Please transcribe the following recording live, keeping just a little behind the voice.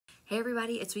Hey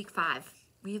everybody, it's week 5.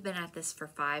 We've been at this for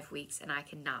 5 weeks and I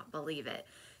cannot believe it.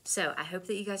 So I hope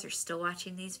that you guys are still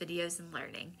watching these videos and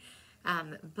learning.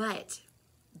 But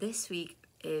this week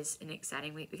is an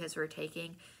exciting week because we're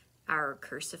taking our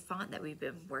cursive font that we've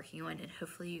been working on, and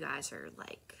hopefully you guys are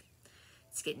like,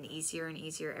 it's getting easier and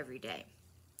easier every day.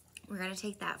 We're going to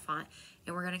take that font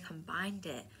and we're going to combine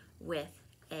it with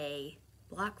a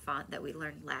block font that we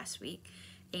learned last week.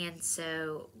 And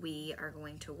so we are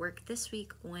going to work this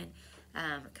week on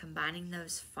combining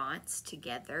those fonts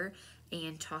together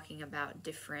and talking about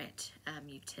different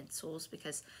utensils,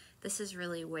 because this is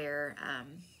really where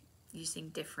using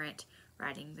different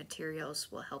writing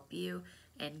materials will help you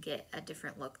and get a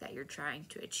different look that you're trying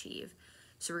to achieve.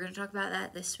 So we're going to talk about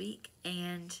that this week,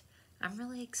 and I'm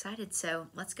really excited. So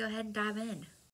let's go ahead and dive in.